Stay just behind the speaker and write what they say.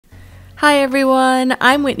Hi everyone,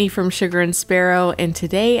 I'm Whitney from Sugar and Sparrow, and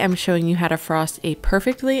today I'm showing you how to frost a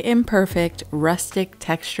perfectly imperfect rustic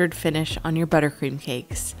textured finish on your buttercream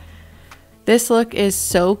cakes. This look is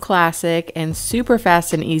so classic and super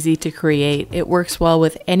fast and easy to create. It works well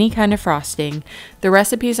with any kind of frosting. The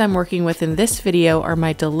recipes I'm working with in this video are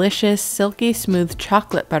my delicious silky smooth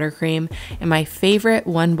chocolate buttercream and my favorite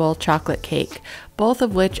one bowl chocolate cake, both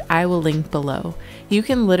of which I will link below. You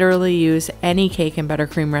can literally use any cake and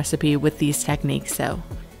buttercream recipe with these techniques though.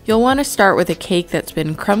 You'll want to start with a cake that's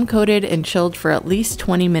been crumb coated and chilled for at least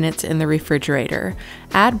 20 minutes in the refrigerator.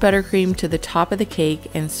 Add buttercream to the top of the cake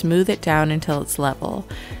and smooth it down until it's level.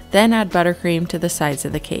 Then add buttercream to the sides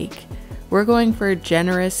of the cake. We're going for a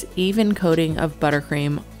generous, even coating of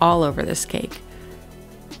buttercream all over this cake.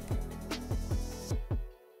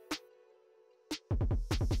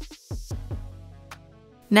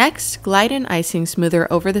 Next, glide an icing smoother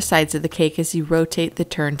over the sides of the cake as you rotate the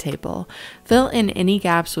turntable. Fill in any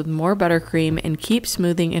gaps with more buttercream and keep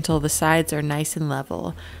smoothing until the sides are nice and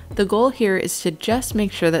level. The goal here is to just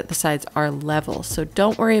make sure that the sides are level, so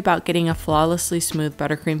don't worry about getting a flawlessly smooth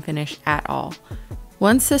buttercream finish at all.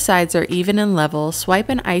 Once the sides are even and level, swipe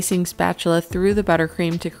an icing spatula through the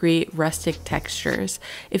buttercream to create rustic textures.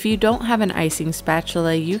 If you don't have an icing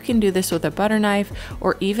spatula, you can do this with a butter knife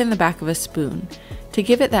or even the back of a spoon. To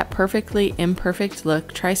give it that perfectly imperfect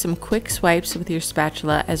look, try some quick swipes with your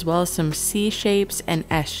spatula as well as some C shapes and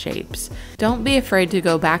S shapes. Don't be afraid to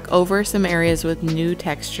go back over some areas with new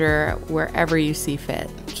texture wherever you see fit.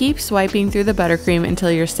 Keep swiping through the buttercream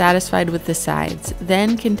until you're satisfied with the sides,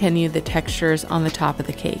 then continue the textures on the top of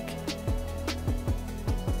the cake.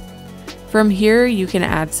 From here, you can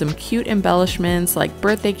add some cute embellishments like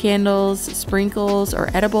birthday candles, sprinkles, or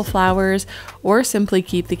edible flowers, or simply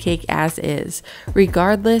keep the cake as is.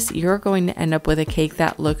 Regardless, you're going to end up with a cake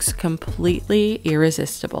that looks completely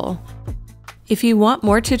irresistible. If you want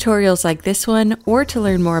more tutorials like this one, or to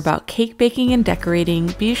learn more about cake baking and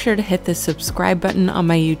decorating, be sure to hit the subscribe button on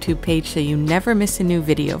my YouTube page so you never miss a new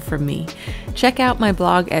video from me. Check out my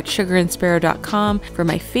blog at sugarandsparrow.com for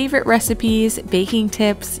my favorite recipes, baking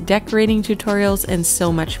tips, decorating tutorials, and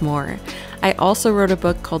so much more. I also wrote a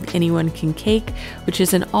book called Anyone Can Cake, which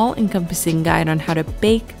is an all-encompassing guide on how to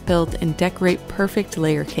bake, build, and decorate perfect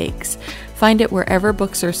layer cakes. Find it wherever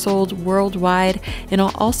books are sold worldwide, and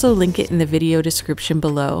I'll also link it in the video description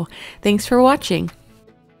below. Thanks for watching!